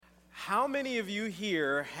How many of you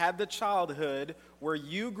here had the childhood where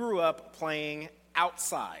you grew up playing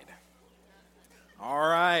outside? All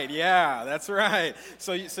right, yeah, that's right.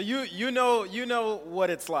 So you know what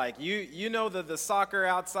it's like. You know the soccer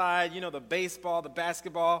outside, you know the baseball, the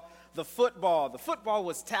basketball, the football. The football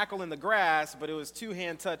was tackle in the grass, but it was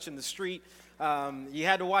two-hand touch in the street. You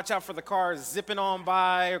had to watch out for the cars zipping on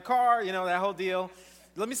by your car, you know, that whole deal.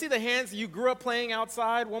 Let me see the hands. You grew up playing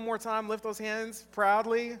outside. One more time, lift those hands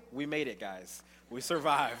proudly. We made it, guys. We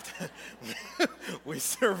survived. We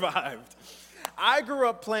survived. I grew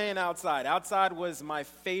up playing outside. Outside was my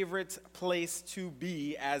favorite place to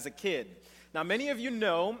be as a kid. Now, many of you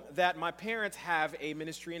know that my parents have a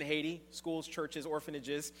ministry in Haiti, schools, churches,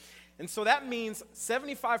 orphanages. And so that means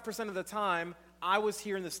 75% of the time, I was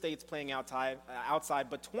here in the States playing outside,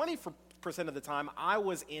 but 20% of the time, I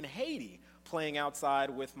was in Haiti playing outside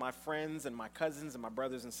with my friends and my cousins and my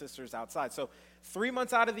brothers and sisters outside. So 3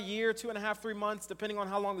 months out of the year, 2.5, 3 months, depending on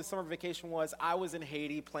how long the summer vacation was, I was in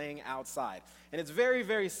Haiti playing outside. And it's very,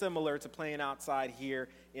 very similar to playing outside here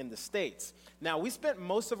in the States. Now, we spent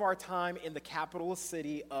most of our time in the capital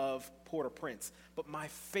city of Port-au-Prince, but my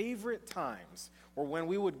favorite times were when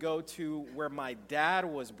we would go to where my dad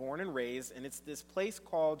was born and raised, and it's this place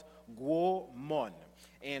called Guomon.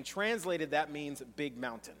 And translated, that means big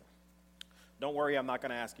mountain. Don't worry, I'm not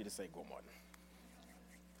going to ask you to say Guomon.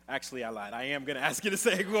 Actually, I lied. I am going to ask you to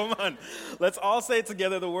say Guomon. Let's all say it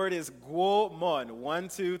together. The word is Guomon. 1,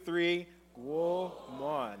 2, 3.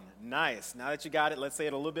 Guomon. Nice. Now that you got it, let's say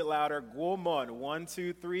it a little bit louder. Guomon. 1,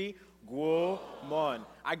 2, 3. Guomon.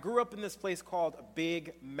 I grew up in this place called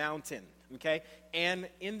Big Mountain. Okay, and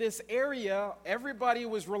in this area, everybody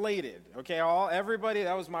was related. Okay, everybody.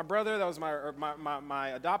 That was my brother. That was my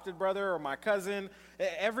adopted brother or my cousin.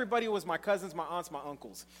 Everybody was my cousins, my aunts, my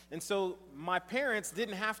uncles. And so my parents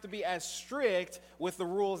didn't have to be as strict with the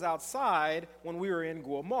rules outside when we were in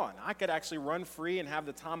Guomon. I could actually run free and have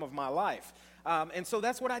the time of my life. And so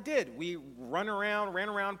that's what I did. We ran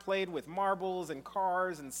around, played with marbles and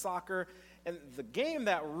cars and soccer. And the game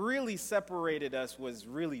that really separated us was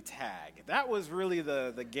really tag. That was really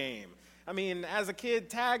the game. I mean, as a kid,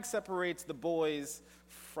 tag separates the boys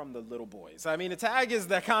from the little boys. I mean, the tag is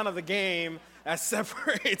that kind of the game that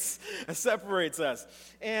separates us.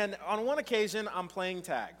 And on one occasion, I'm playing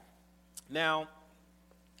tag. Now,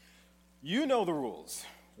 you know the rules.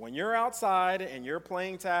 When you're outside and you're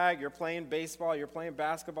playing tag, you're playing baseball, you're playing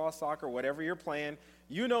basketball, soccer, whatever you're playing,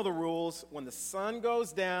 you know the rules. When the sun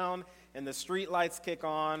goes down and the street lights kick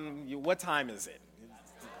on, what time is it?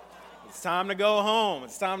 It's time to go home.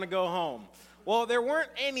 It's time to go home. Well, there weren't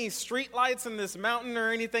any street lights in this mountain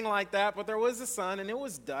or anything like that, but there was the sun and it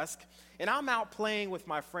was dusk. And I'm out playing with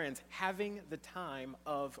my friends, having the time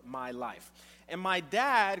of my life. And my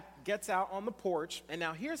dad gets out on the porch, and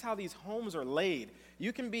now here's how these homes are laid.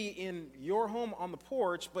 You can be in your home on the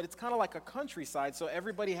porch, but it's kind of like a countryside, so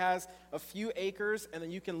everybody has a few acres, and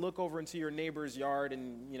then you can look over into your neighbor's yard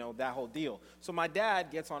and, you know, that whole deal. So my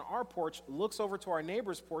dad gets on our porch, looks over to our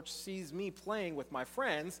neighbor's porch, sees me playing with my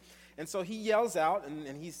friends, and so he yells out,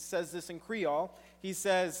 and he says this in Creole. He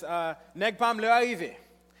says, "Neg pam le arrive."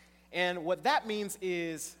 And what that means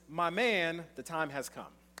is, my man, the time has come.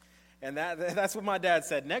 And that's what my dad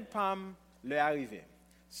said, "Neg pam le arrive."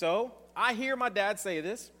 So I hear my dad say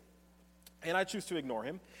this, and I choose to ignore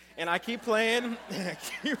him. And I keep playing, and I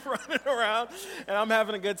keep running around, and I'm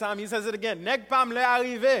having a good time. He says it again, "Neg pam le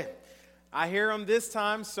arrive." I hear him this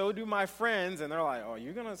time, so do my friends, and they're like, "Oh,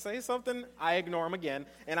 you're going to say something?" I ignore him again,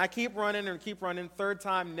 and I keep running and keep running. Third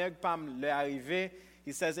time, "Neg pam le arrive."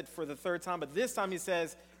 He says it for the third time, but this time he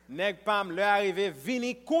says, "Neg pam le arrive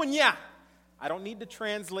vini cunha." I don't need to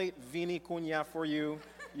translate vini cunha for you.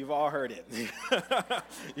 You've all heard it.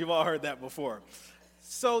 You've all heard that before.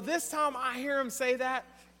 So this time I hear him say that,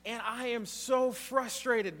 and I am so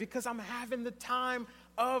frustrated because I'm having the time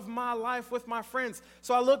of my life with my friends.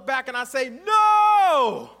 So I look back and I say,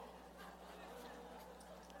 "No!"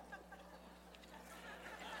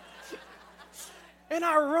 And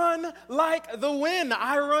I run like the wind.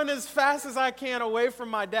 I run as fast as I can away from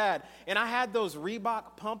my dad. And I had those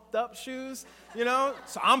Reebok pumped up shoes, you know,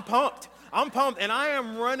 so I'm pumped, and I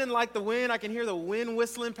am running like the wind. I can hear the wind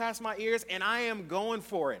whistling past my ears, and I am going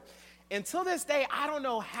for it. Until this day, I don't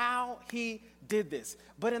know how he did this,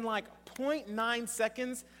 but in like 0.9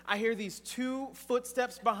 seconds, I hear these two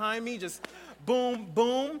footsteps behind me, just boom,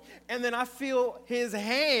 boom, and then I feel his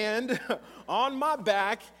hand on my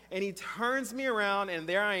back, and he turns me around, and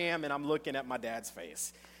there I am, and I'm looking at my dad's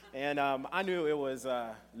face. And I knew it was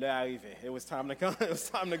le arrive. It was time to go. It was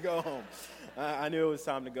time to go home. I knew it was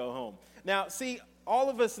time to go home. Now, see, all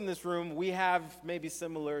of us in this room, we have maybe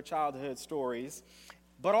similar childhood stories.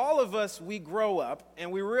 But all of us, we grow up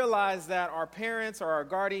and we realize that our parents or our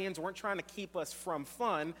guardians weren't trying to keep us from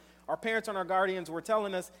fun. Our parents and our guardians were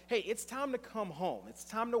telling us, hey, it's time to come home. It's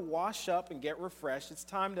time to wash up and get refreshed. It's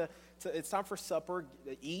time for supper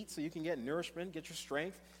to eat so you can get nourishment, get your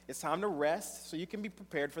strength. It's time to rest so you can be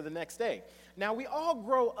prepared for the next day. Now, we all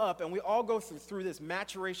grow up and we all go through this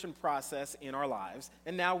maturation process in our lives,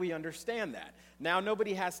 and now we understand that. Now,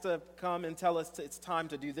 nobody has to come and tell us it's time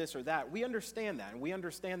to do this or that. We understand that, and we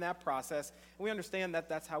understand that process, and we understand that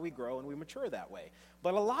that's how we grow and we mature that way.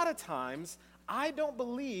 But a lot of times, I don't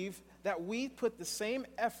believe that we put the same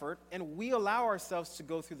effort and we allow ourselves to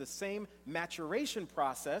go through the same maturation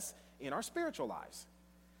process in our spiritual lives.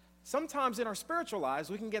 Sometimes in our spiritual lives,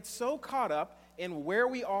 we can get so caught up in where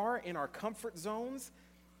we are in our comfort zones,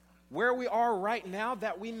 where we are right now,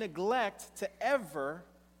 that we neglect to ever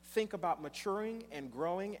think about maturing and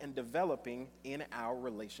growing and developing in our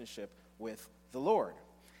relationship with the Lord.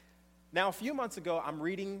 Now, a few months ago, I'm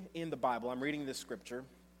reading in the Bible, I'm reading this scripture.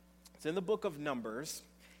 It's in the book of Numbers,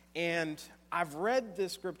 and I've read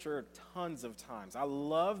this scripture tons of times. I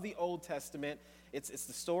love the Old Testament. It's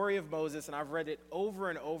the story of Moses, and I've read it over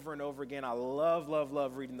and over and over again. I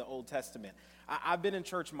love reading the Old Testament. I've been in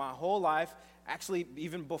church my whole life. Actually,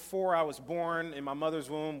 even before I was born in my mother's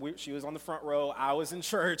womb, she was on the front row. I was in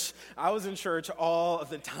church. I was in church all of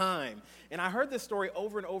the time. And I heard this story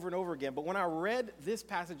over and over and over again. But when I read this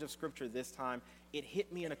passage of Scripture this time, it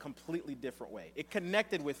hit me in a completely different way. It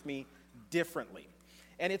connected with me differently.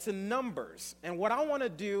 And it's in Numbers. And what I want to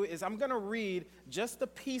do is I'm going to read just the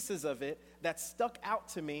pieces of it that stuck out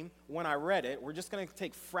to me when I read it. We're just going to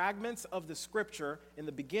take fragments of the scripture in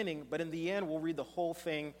the beginning, but in the end, we'll read the whole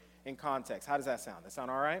thing in context. How does that sound? That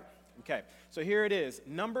sound all right? Okay, so here it is.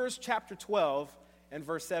 Numbers chapter 12 and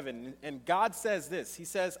verse 7. And God says this. He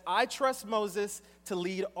says, I trust Moses to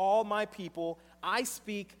lead all my people. I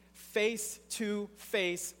speak face to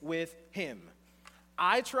face with him.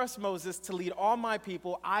 I trust Moses to lead all my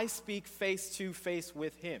people. I speak face to face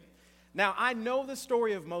with him. Now, I know the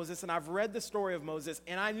story of Moses, and I've read the story of Moses,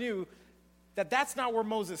 and I knew that that's not where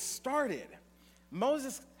Moses started.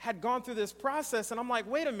 Moses had gone through this process, and I'm like,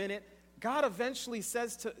 wait a minute. God eventually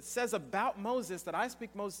says about Moses that I speak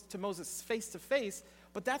to Moses face to face,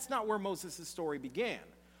 but that's not where Moses' story began.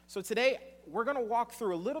 So today, we're going to walk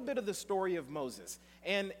through a little bit of the story of Moses.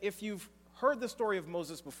 And if you've heard the story of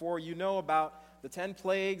Moses before, you know about the 10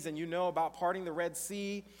 plagues, and you know about parting the Red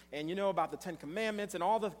Sea, and you know about the 10 Commandments, and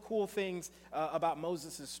all the cool things about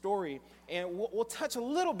Moses' story. And we'll touch a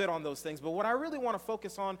little bit on those things, but what I really want to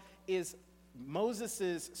focus on is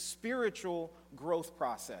Moses' spiritual growth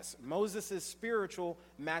process, Moses' spiritual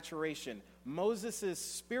maturation, Moses'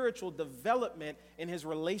 spiritual development in his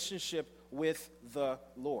relationship with the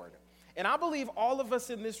Lord. And I believe all of us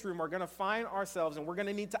in this room are going to find ourselves, and we're going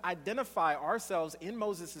to need to identify ourselves in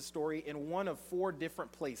Moses' story in one of 4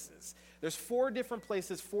 different places. There's 4 different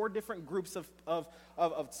places, 4 different groups of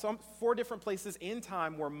 4 different places in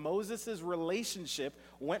time where Moses' relationship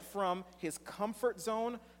went from his comfort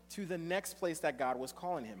zone to the next place that God was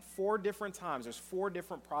calling him. 4 different times. There's 4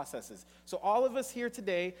 different processes. So all of us here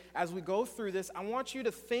today, as we go through this, I want you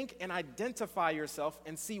to think and identify yourself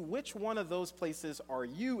and see which one of those places are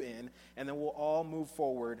you in, and then we'll all move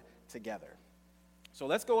forward together. So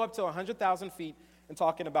let's go up to 100,000 feet and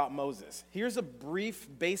talking about Moses. Here's a brief,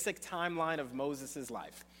 basic timeline of Moses'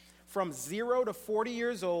 life. From 0 to 40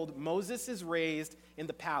 years old, Moses is raised in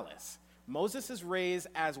the palace. Moses is raised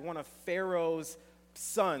as one of Pharaoh's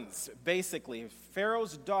sons, basically.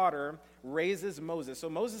 Pharaoh's daughter raises Moses. So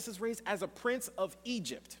Moses is raised as a prince of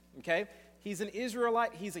Egypt, okay? He's an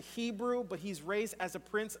Israelite, he's a Hebrew, but he's raised as a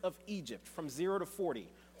prince of Egypt from 0 to 40.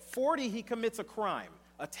 40, he commits a crime,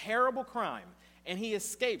 a terrible crime, and he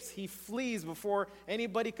escapes. He flees before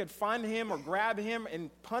anybody could find him or grab him and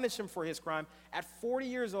punish him for his crime. At 40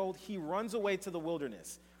 years old, he runs away to the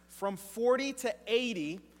wilderness. From 40 to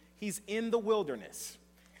 80, he's in the wilderness.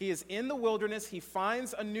 He is in the wilderness, he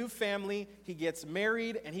finds a new family, he gets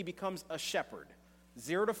married, and he becomes a shepherd.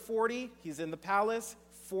 0 to 40, he's in the palace.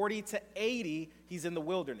 40 to 80, he's in the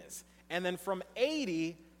wilderness. And then from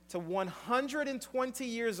 80 to 120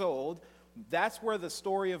 years old, that's where the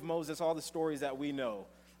story of Moses, all the stories that we know,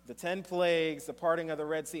 the 10 plagues, the parting of the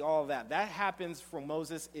Red Sea, all of that happens from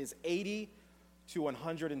Moses is 80 to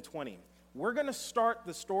 120. We're going to start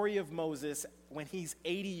the story of Moses when he's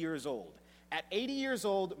 80 years old. At 80 years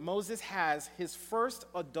old, Moses has his first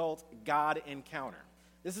adult God encounter.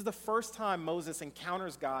 This is the first time Moses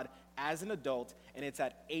encounters God as an adult, and it's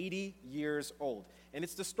at 80 years old. And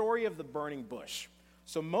it's the story of the burning bush.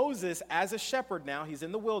 So Moses, as a shepherd now, he's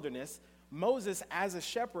in the wilderness. Moses, as a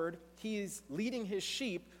shepherd, he's leading his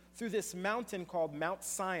sheep through this mountain called Mount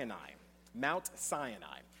Sinai. Mount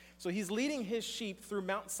Sinai. So he's leading his sheep through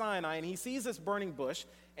Mount Sinai, and he sees this burning bush,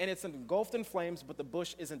 and it's engulfed in flames, but the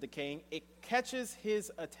bush isn't decaying. It catches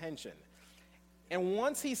his attention. And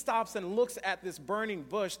once he stops and looks at this burning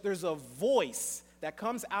bush, there's a voice that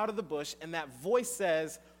comes out of the bush, and that voice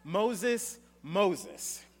says, "Moses,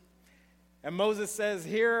 Moses." And Moses says,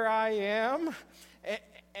 "Here I am."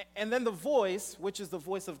 And then the voice, which is the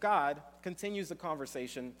voice of God, continues the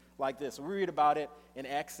conversation like this. We read about it in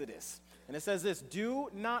Exodus. And it says this, "Do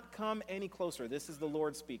not come any closer." This is the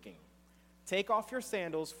Lord speaking. "Take off your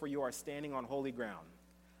sandals, for you are standing on holy ground.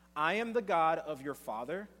 I am the God of your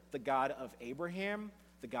father, the God of Abraham,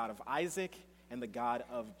 the God of Isaac, and the God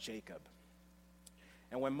of Jacob."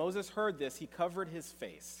 And when Moses heard this, he covered his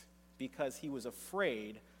face because he was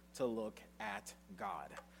afraid to look at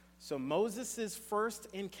God. So Moses' first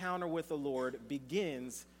encounter with the Lord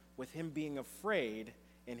begins with him being afraid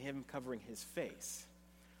and him covering his face.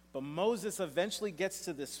 But Moses eventually gets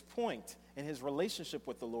to this point in his relationship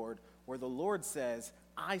with the Lord where the Lord says,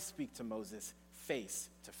 "I speak to Moses face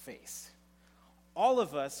to face." All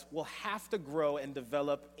of us will have to grow and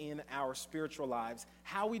develop in our spiritual lives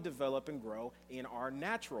how we develop and grow in our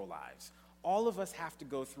natural lives. All of us have to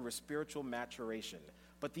go through a spiritual maturation.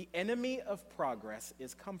 But the enemy of progress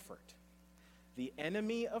is comfort. The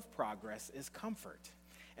enemy of progress is comfort.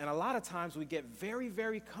 And a lot of times we get very,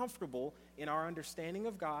 very comfortable in our understanding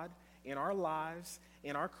of God, in our lives,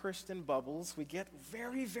 in our Christian bubbles. We get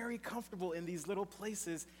very, very comfortable in these little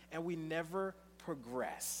places, and we never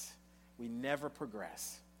progress. We never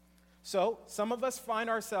progress. So some of us find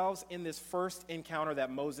ourselves in this first encounter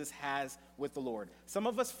that Moses has with the Lord. Some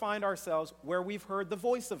of us find ourselves where we've heard the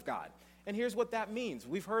voice of God. And here's what that means.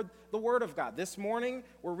 We've heard the word of God. This morning,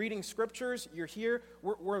 we're reading scriptures. You're here.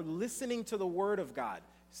 We're listening to the word of God.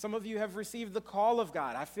 Some of you have received the call of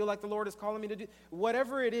God. I feel like the Lord is calling me to do.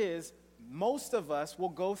 Whatever it is, most of us will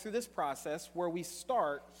go through this process where we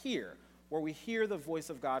start here, where we hear the voice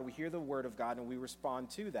of God, we hear the word of God, and we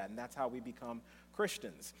respond to that. And that's how we become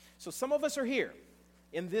Christians. So some of us are here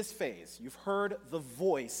in this phase. You've heard the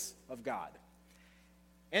voice of God.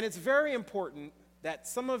 And it's very important that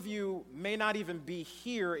some of you may not even be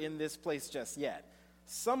here in this place just yet.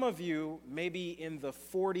 Some of you may be in the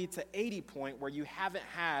 40 to 80 point where you haven't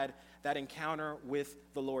had that encounter with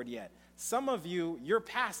the Lord yet. Some of you, your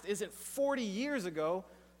past isn't 40 years ago,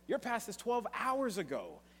 your past is 12 hours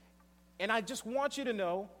ago. And I just want you to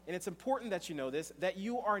know, and it's important that you know this, that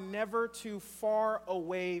you are never too far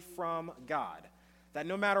away from God. That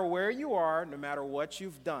no matter where you are, no matter what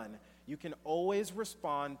you've done, you can always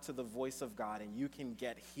respond to the voice of God, and you can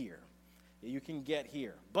get here. You can get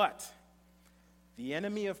here. But the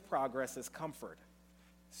enemy of progress is comfort.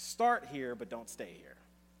 Start here, but don't stay here.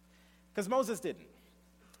 Because Moses didn't.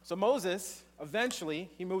 So Moses, eventually,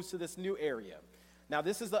 he moves to this new area. Now,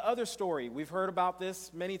 this is the other story. We've heard about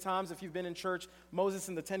this many times if you've been in church. Moses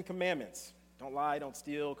and the 10 Commandments. Don't lie, don't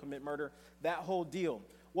steal, commit murder, that whole deal.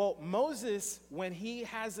 Well, Moses, when he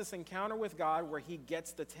has this encounter with God where he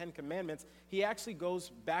gets the 10 Commandments, he actually goes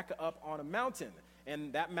back up on a mountain.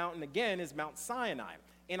 And that mountain, again, is Mount Sinai.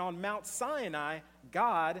 And on Mount Sinai,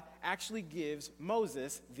 God actually gives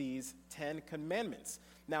Moses these 10 Commandments.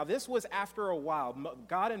 Now, this was after a while.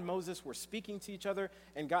 God and Moses were speaking to each other,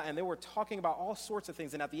 and they were talking about all sorts of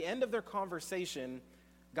things. And at the end of their conversation,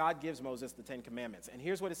 God gives Moses the 10 Commandments. And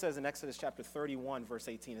here's what it says in Exodus chapter 31, verse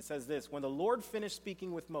 18. It says this, "When the Lord finished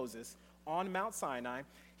speaking with Moses on Mount Sinai,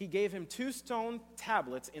 he gave him 2 stone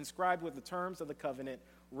tablets inscribed with the terms of the covenant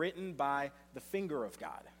written by the finger of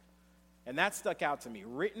God." And that stuck out to me,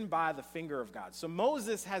 written by the finger of God. So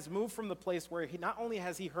Moses has moved from the place where he not only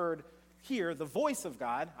has he heard here the voice of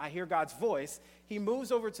God, I hear God's voice, he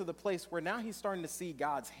moves over to the place where now he's starting to see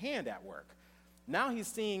God's hand at work. Now he's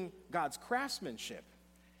seeing God's craftsmanship.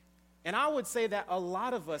 And I would say that a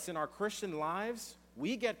lot of us in our Christian lives,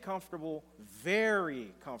 we get comfortable,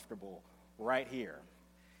 very comfortable, right here.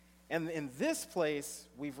 And in this place,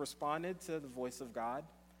 we've responded to the voice of God,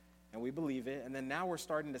 and we believe it. And then now we're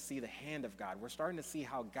starting to see the hand of God. We're starting to see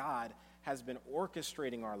how God has been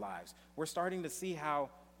orchestrating our lives. We're starting to see how,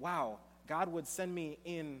 wow, God would send me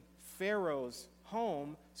in Pharaoh's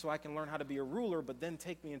home so I can learn how to be a ruler, but then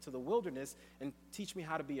take me into the wilderness and teach me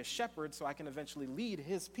how to be a shepherd so I can eventually lead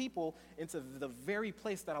his people into the very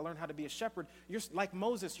place that I learned how to be a shepherd. You're like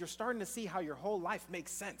Moses, you're starting to see how your whole life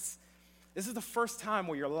makes sense. This is the first time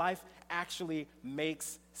where your life actually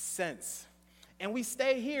makes sense. And we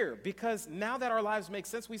stay here because now that our lives make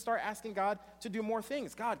sense, we start asking God to do more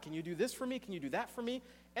things. God, can you do this for me? Can you do that for me?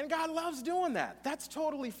 And God loves doing that. That's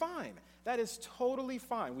totally fine. That is totally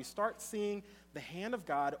fine. We start seeing the hand of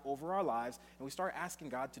God over our lives, and we start asking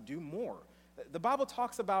God to do more. The Bible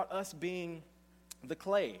talks about us being the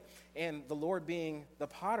clay and the Lord being the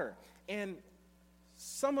potter. And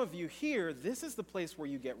some of you here, this is the place where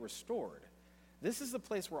you get restored. This is the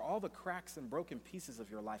place where all the cracks and broken pieces of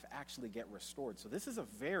your life actually get restored. So this is a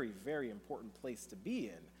very, very important place to be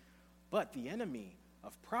in. But the enemy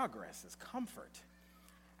of progress is comfort.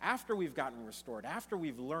 After we've gotten restored, after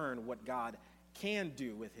we've learned what God can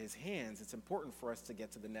do with his hands, it's important for us to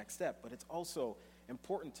get to the next step. But it's also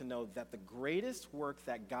important to know that the greatest work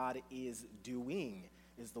that God is doing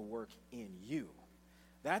is the work in you.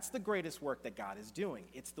 That's the greatest work that God is doing.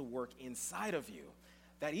 It's the work inside of you.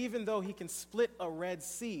 That even though he can split a Red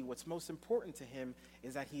Sea, what's most important to him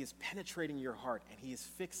is that he is penetrating your heart and he is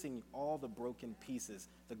fixing all the broken pieces.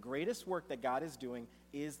 The greatest work that God is doing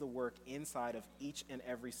is the work inside of each and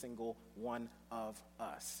every single one of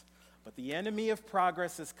us. But the enemy of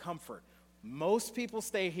progress is comfort. Most people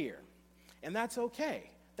stay here, and that's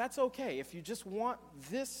okay. That's okay. If you just want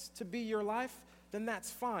this to be your life, then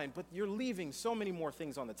that's fine, but you're leaving so many more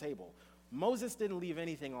things on the table. Moses didn't leave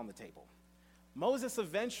anything on the table. Moses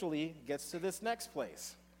eventually gets to this next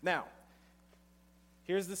place. Now,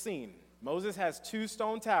 here's the scene. Moses has 2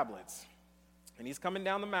 stone tablets, and he's coming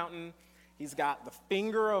down the mountain. He's got the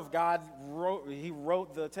finger of God. He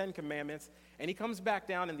wrote the 10 Commandments, and he comes back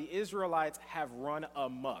down, and the Israelites have run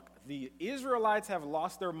amok. The Israelites have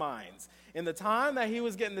lost their minds. In the time that he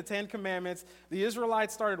was getting the 10 Commandments, the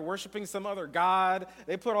Israelites started worshiping some other god.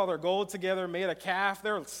 They put all their gold together, made a calf.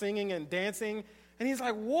 They're singing and dancing. And he's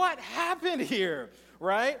like, what happened here,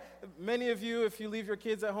 right? Many of you, if you leave your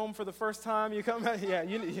kids at home for the first time, you come back, yeah,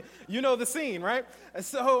 you know the scene, right? And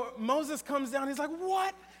so Moses comes down, he's like,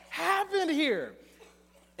 what happened here?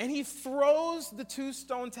 And he throws the 2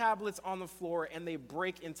 stone tablets on the floor, and they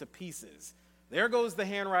break into pieces. There goes the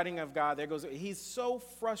handwriting of God. He's so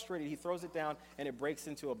frustrated, he throws it down, and it breaks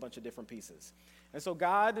into a bunch of different pieces. And so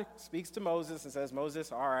God speaks to Moses and says,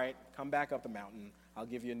 Moses, all right, come back up the mountain. I'll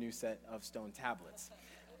give you a new set of stone tablets.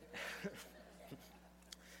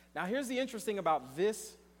 Now, here's the interesting about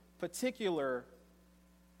this particular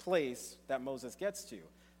place that Moses gets to.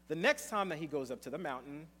 The next time that he goes up to the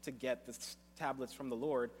mountain to get the tablets from the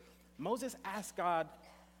Lord, Moses asks God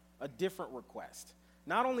a different request.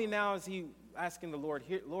 Not only now is he asking the Lord,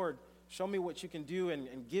 Lord, show me what you can do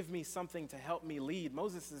and give me something to help me lead.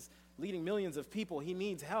 Moses is leading millions of people. He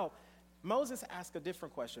needs help. Moses asked a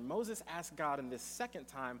different question. Moses asked God in this second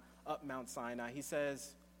time up Mount Sinai. He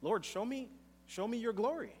says, Lord, show me your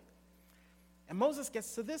glory. And Moses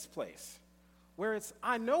gets to this place where it's,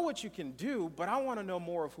 I know what you can do, but I want to know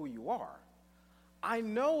more of who you are. I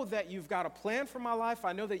know that you've got a plan for my life.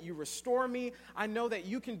 I know that you restore me. I know that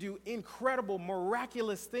you can do incredible,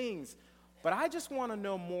 miraculous things, but I just want to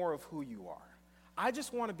know more of who you are. I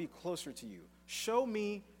just want to be closer to you. Show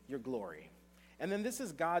me your glory. And then this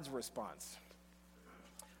is God's response.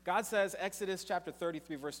 God says, Exodus chapter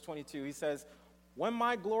 33, verse 22, he says, when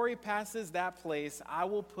my glory passes that place, I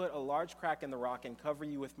will put a large crack in the rock and cover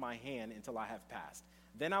you with my hand until I have passed.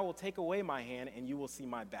 Then I will take away my hand and you will see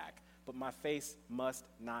my back, but my face must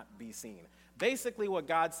not be seen. Basically what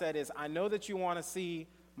God said is, I know that you want to see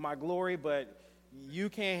my glory, but you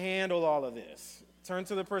can't handle all of this. Turn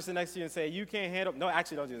to the person next to you and say, you can't handle. No,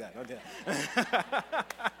 actually, don't do that. Don't do that.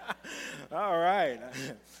 All right.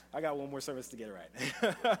 I got one more service to get it right.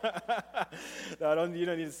 No, you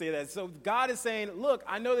don't need to say that. So God is saying, look,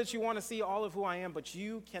 I know that you want to see all of who I am, but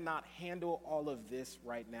you cannot handle all of this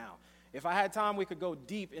right now. If I had time, we could go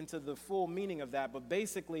deep into the full meaning of that. But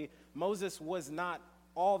basically, Moses was not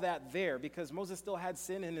all that there because Moses still had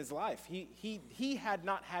sin in his life. He had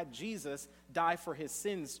not had Jesus die for his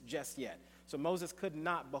sins just yet. So Moses could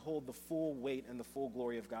not behold the full weight and the full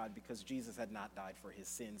glory of God because Jesus had not died for his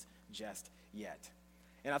sins just yet.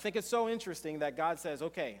 And I think it's so interesting that God says,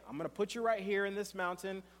 okay, I'm going to put you right here in this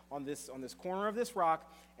mountain, on this corner of this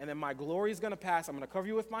rock, and then my glory is going to pass. I'm going to cover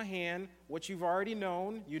you with my hand, which you've already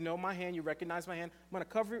known. You know my hand. You recognize my hand. I'm going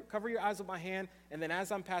to cover your eyes with my hand, and then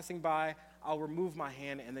as I'm passing by, I'll remove my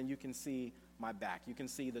hand, and then you can see my back. You can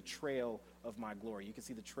see the trail of my glory. You can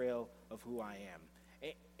see the trail of who I am.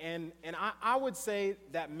 And I would say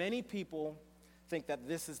that many people think that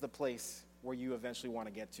this is the place where you eventually want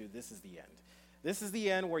to get to. This is the end. This is the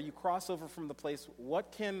end where you cross over from the place,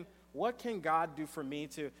 what can God do for me,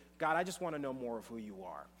 to, God, I just want to know more of who you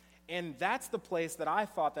are. And that's the place that I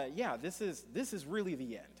thought that, yeah, this is really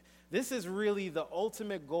the end. This is really the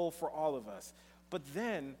ultimate goal for all of us. But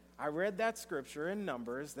then I read that scripture in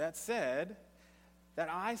Numbers that said that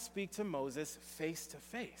I speak to Moses face to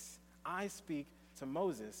face. I speak to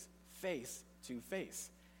Moses face to face.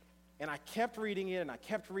 And I kept reading it, and I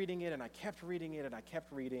kept reading it, and I kept reading it, and I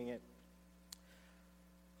kept reading it.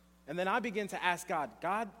 And then I began to ask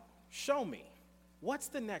God, show me. What's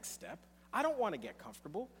the next step? I don't want to get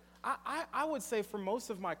comfortable. I would say for most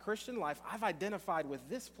of my Christian life, I've identified with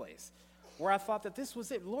this place where I thought that this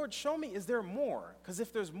was it. Lord, show me, is there more? Because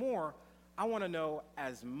if there's more, I want to know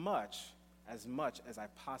as much as I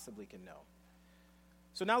possibly can know.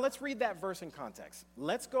 So now let's read that verse in context.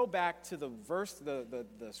 Let's go back to the verse, the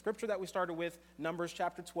scripture that we started with, Numbers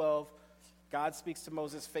chapter 12. God speaks to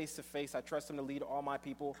Moses face to face. I trust him to lead all my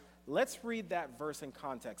people. Let's read that verse in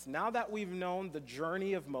context. Now that we've known the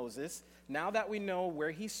journey of Moses, now that we know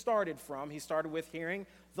where he started from, he started with hearing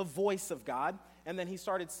the voice of God, and then he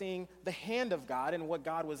started seeing the hand of God and what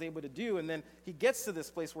God was able to do, and then he gets to this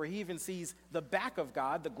place where he even sees the back of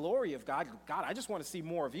God, the glory of God. God, I just want to see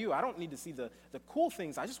more of you. I don't need to see the cool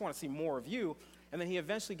things. I just want to see more of you. And then he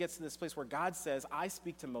eventually gets to this place where God says, I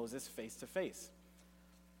speak to Moses face to face.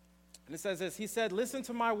 And it says this, he said, listen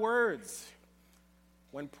to my words.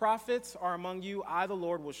 When prophets are among you, I, the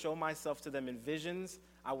Lord, will show myself to them in visions.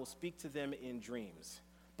 I will speak to them in dreams.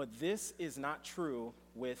 But this is not true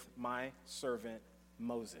with my servant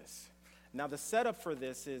Moses. Now, the setup for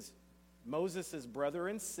this is Moses' brother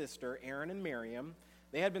and sister, Aaron and Miriam.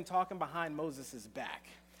 They had been talking behind Moses' back.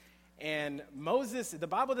 And Moses, the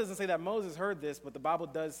Bible doesn't say that Moses heard this, but the Bible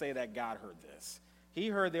does say that God heard this. He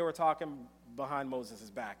heard they were talking behind Moses'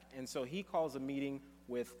 back. And so he calls a meeting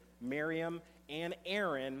with Miriam and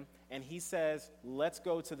Aaron, and he says, let's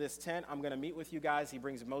go to this tent. I'm going to meet with you guys. He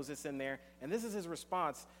brings Moses in there. And this is his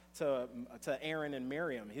response to Aaron and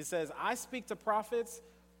Miriam. He says, I speak to prophets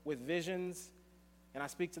with visions, and I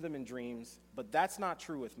speak to them in dreams, but that's not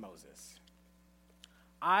true with Moses.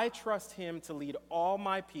 I trust him to lead all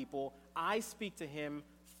my people. I speak to him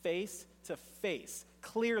face to face,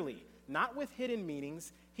 clearly, not with hidden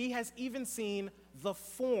meanings. He has even seen the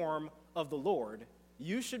form of the Lord.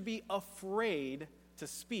 You should be afraid to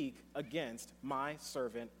speak against my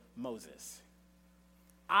servant Moses.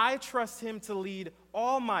 I trust him to lead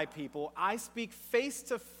all my people. I speak face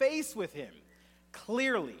to face with him,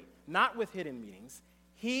 clearly, not with hidden meanings.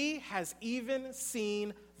 He has even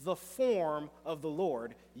seen the form of the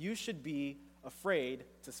Lord. You should be afraid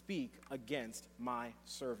to speak against my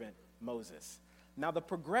servant Moses. Now, the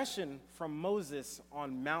progression from Moses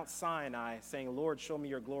on Mount Sinai saying, Lord, show me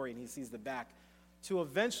your glory, and he sees the back, to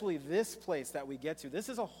eventually this place that we get to. This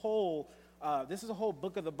is a whole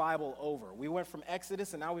book of the Bible over. We went from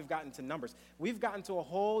Exodus, and now we've gotten to Numbers. We've gotten to a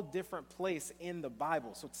whole different place in the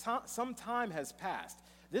Bible. So some time has passed.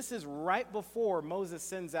 This is right before Moses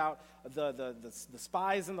sends out the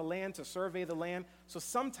spies in the land to survey the land. So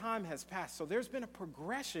some time has passed. So there's been a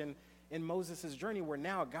progression in Moses' journey where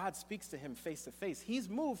now God speaks to him face to face. He's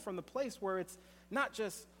moved from the place where it's not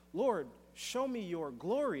just, Lord, show me your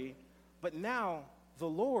glory, but now the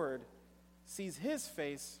Lord sees his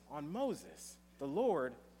face on Moses. The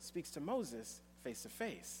Lord speaks to Moses face to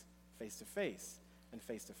face, and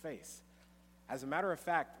face to face. As a matter of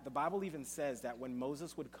fact, the Bible even says that when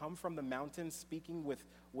Moses would come from the mountain speaking with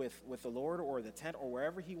the Lord, or the tent, or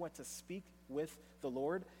wherever he went to speak with the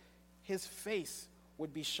Lord, his face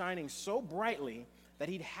would be shining so brightly that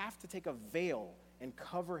he'd have to take a veil and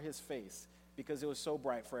cover his face because it was so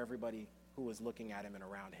bright for everybody who was looking at him and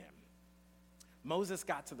around him. Moses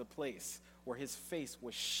got to the place where his face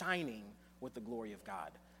was shining with the glory of God.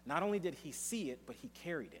 Not only did he see it, but he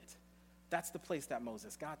carried it. That's the place that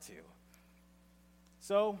Moses got to.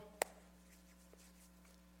 So,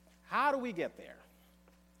 how do we get there?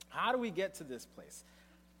 How do we get to this place?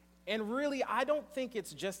 And really, I don't think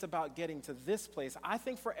it's just about getting to this place. I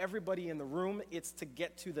think for everybody in the room, it's to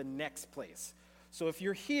get to the next place. So if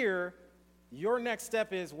you're here, your next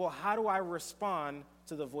step is, well, how do I respond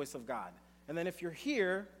to the voice of God? And then if you're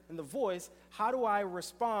here in the voice, how do I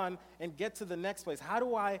respond and get to the next place? How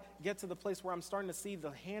do I get to the place where I'm starting to see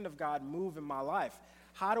the hand of God move in my life?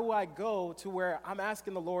 How do I go to where I'm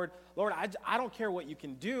asking the Lord, I don't care what you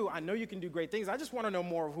can do. I know you can do great things. I just want to know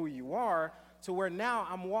more of who you are, to where now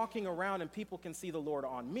I'm walking around and people can see the Lord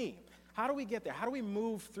on me. How do we get there? How do we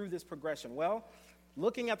move through this progression? Well,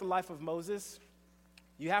 looking at the life of Moses,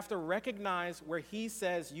 you have to recognize where he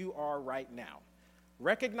says you are right now.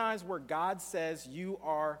 Recognize where God says you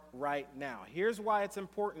are right now. Here's why it's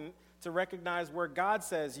important to recognize where God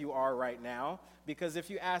says you are right now, because if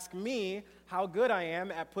you ask me how good I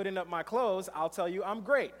am at putting up my clothes, I'll tell you I'm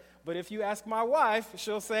great. But if you ask my wife,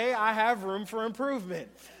 she'll say, I have room for improvement.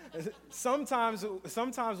 Sometimes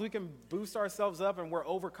we can boost ourselves up and we're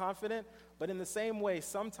overconfident, but in the same way,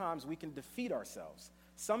 sometimes we can defeat ourselves.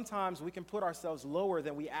 Sometimes we can put ourselves lower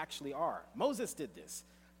than we actually are. Moses did this.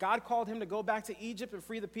 God called him to go back to Egypt and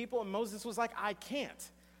free the people, and Moses was like, I can't.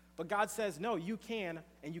 But God says, no, you can,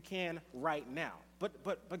 and you can right now.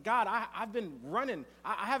 But God, I've been running.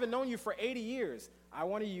 I haven't known you for 80 years. I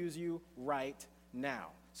want to use you right now.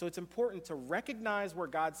 So it's important to recognize where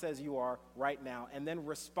God says you are right now and then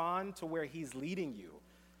respond to where he's leading you.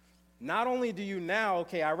 Not only do you now,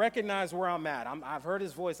 okay, I recognize where I'm at. I've heard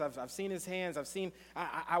his voice. I've seen his hands.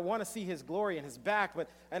 I want to see his glory and his back,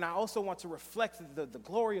 and I also want to reflect the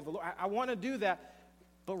glory of the Lord. I want to do that,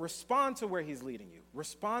 but respond to where he's leading you.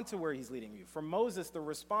 Respond to where he's leading you. For Moses, the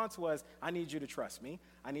response was, I need you to trust me.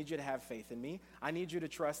 I need you to have faith in me. I need you to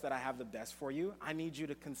trust that I have the best for you. I need you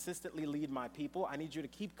to consistently lead my people. I need you to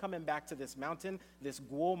keep coming back to this mountain, this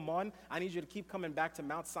Guomon. I need you to keep coming back to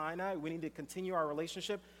Mount Sinai. We need to continue our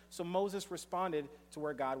relationship. So Moses responded to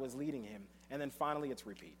where God was leading him. And then finally, it's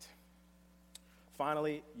repeat.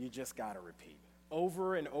 Finally, you just got to repeat.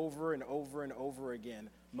 Over and over and over and over again,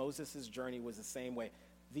 Moses' journey was the same way.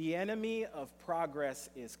 The enemy of progress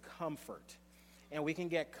is comfort. And we can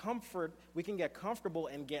get comfortable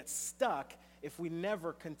and get stuck if we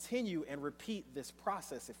never continue and repeat this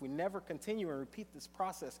process. If we never continue and repeat this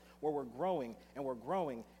process where we're growing and we're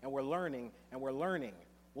growing and we're learning and we're learning.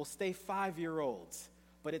 We'll stay 5-year-olds,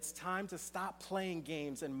 but it's time to stop playing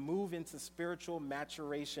games and move into spiritual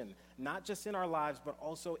maturation, not just in our lives, but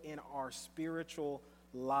also in our spiritual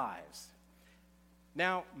lives.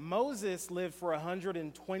 Now, Moses lived for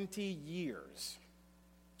 120 years.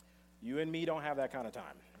 You and me don't have that kind of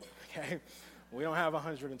time, okay? We don't have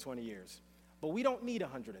 120 years. But we don't need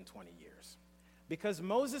 120 years. Because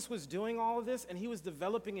Moses was doing all of this, and he was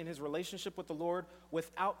developing in his relationship with the Lord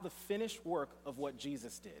without the finished work of what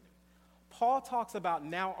Jesus did. Paul talks about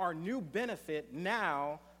now our new benefit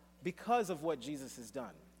now because of what Jesus has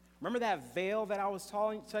done. Remember that veil that I was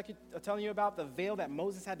telling you about, the veil that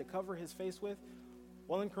Moses had to cover his face with?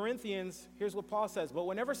 Well, in Corinthians, here's what Paul says. But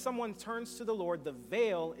whenever someone turns to the Lord, the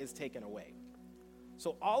veil is taken away.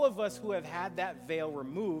 So all of us who have had that veil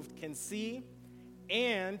removed can see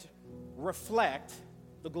and reflect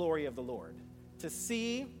the glory of the Lord. To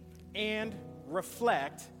see and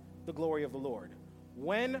reflect the glory of the Lord.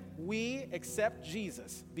 When we accept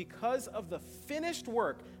Jesus, because of the finished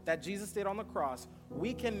work that Jesus did on the cross,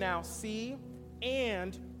 we can now see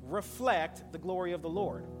and reflect the glory of the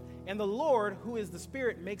Lord. And the Lord, who is the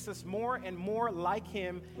Spirit, makes us more and more like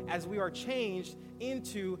him as we are changed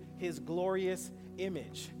into his glorious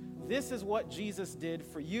image. This is what Jesus did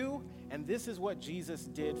for you, and this is what Jesus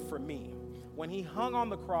did for me. When he hung on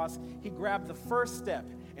the cross, he grabbed the first step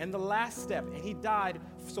and the last step, and he died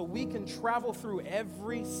so we can travel through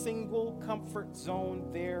every single comfort zone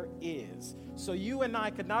there is. So you and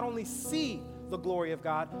I could not only see the glory of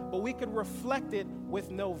God, but we could reflect it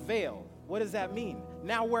with no veil. What does that mean?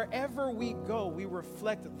 Now, wherever we go, we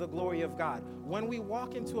reflect the glory of God. When we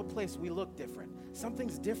walk into a place, we look different.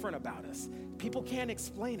 Something's different about us. People can't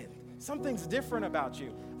explain it. Something's different about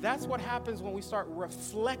you. That's what happens when we start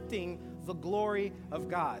reflecting the glory of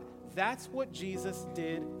God. That's what Jesus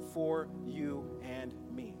did for you and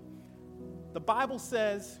me. The Bible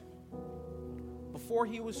says before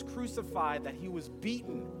he was crucified that he was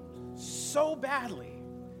beaten so badly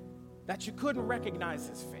that you couldn't recognize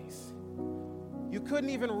his face. You couldn't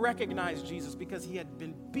even recognize Jesus because he had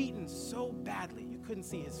been beaten so badly you couldn't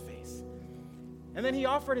see his face. And then he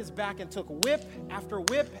offered his back and took whip after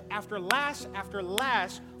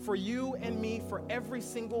lash for you and me, for every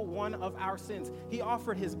single one of our sins. He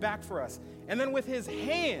offered his back for us. And then with his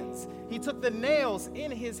hands, he took the nails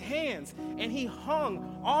in his hands and he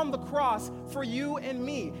hung on the cross for you and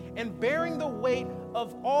me. And bearing the weight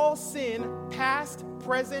of all sin, past,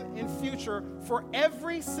 present, and future, for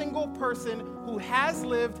every single person who has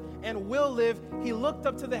lived and will live, he looked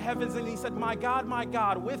up to the heavens and he said, my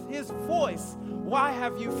God, with his voice, why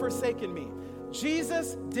have you forsaken me?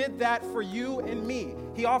 Jesus did that for you and me.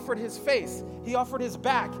 He offered his face. He offered his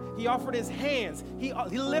back. He offered his hands. He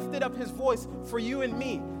lifted up his voice for you and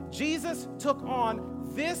me. Jesus took on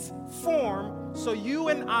this form so you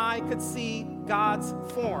and I could see God's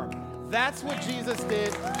form. That's what Jesus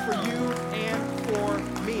did for you and for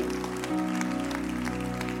me.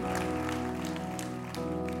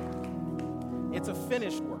 It's a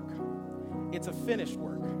finished work. It's a finished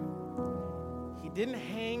work. He didn't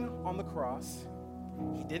hang on the cross.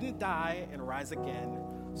 He didn't die and rise again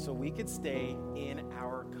so we could stay in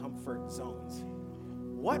our comfort zones.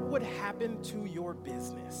 what would happen to your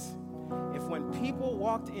business if when people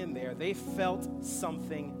walked in there, they felt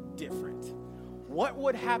something different? What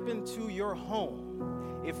would happen to your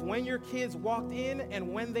home if when your kids walked in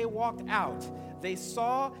and when they walked out, they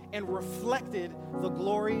saw and reflected the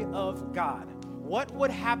glory of God? What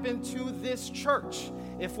would happen to this church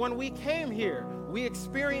if when we came here, we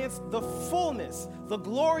experienced the fullness, the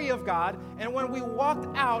glory of God, and when we walked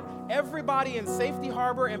out, everybody in Safety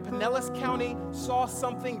Harbor and Pinellas County saw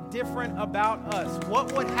something different about us?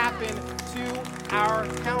 What would happen to our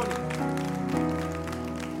county?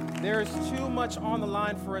 There is too much on the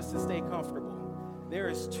line for us to stay comfortable. There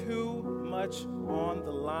is too much on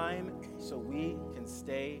the line so we can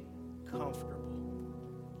stay comfortable.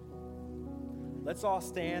 Let's all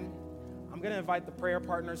stand. I'm going to invite the prayer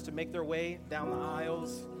partners to make their way down the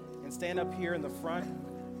aisles and stand up here in the front.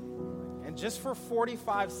 And just for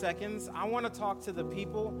 45 seconds, I want to talk to the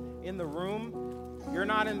people in the room. You're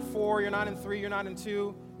not in 4, you're not in 3, you're not in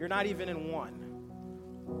 2, you're not even in 1.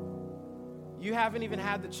 You haven't even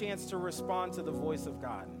had the chance to respond to the voice of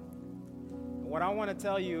God. And what I want to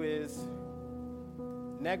tell you is,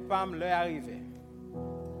 Neg pam le arrive.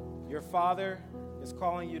 Your Father is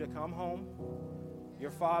calling you to come home.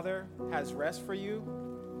 Your Father has rest for you.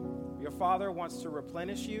 Your Father wants to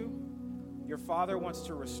replenish you. Your Father wants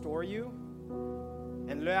to restore you.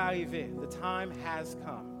 And le arrive, the time has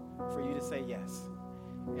come for you to say yes.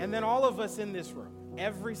 And then all of us in this room,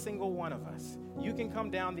 every single one of us, you can come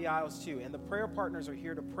down the aisles too. And the prayer partners are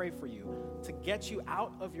here to pray for you, to get you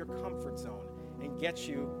out of your comfort zone and get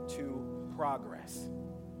you to progress.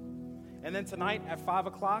 And then tonight at 5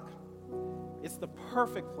 o'clock, it's the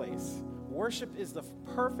perfect place. Worship is the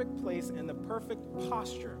perfect place and the perfect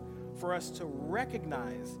posture for us to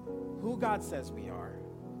recognize who God says we are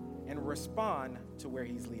and respond to where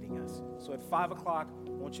he's leading us. So at 5 o'clock,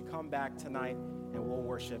 won't you come back tonight and we'll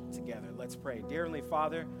worship together. Let's pray. Dear Heavenly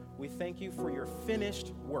Father, we thank you for your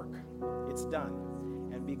finished work. It's done.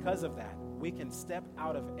 And because of that, we can step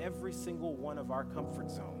out of every single one of our comfort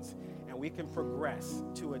zones and we can progress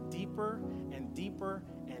to a deeper and deeper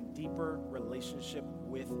and deeper relationship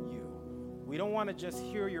with you. We don't want to just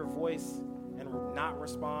hear your voice and not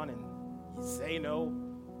respond and say no.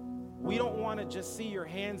 We don't want to just see your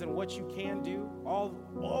hands and what you can do,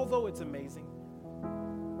 although it's amazing.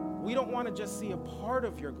 We don't want to just see a part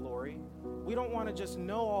of your glory. We don't want to just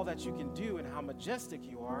know all that you can do and how majestic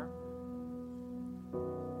you are.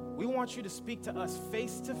 We want you to speak to us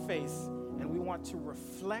face to face, and we want to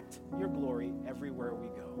reflect your glory everywhere we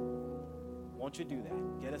go. Won't you do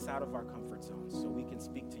that? Get us out of our comfort zones so we can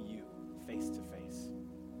speak to you face to face.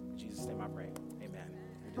 In Jesus' name I pray. Amen.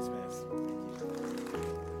 You're dismissed. Thank you.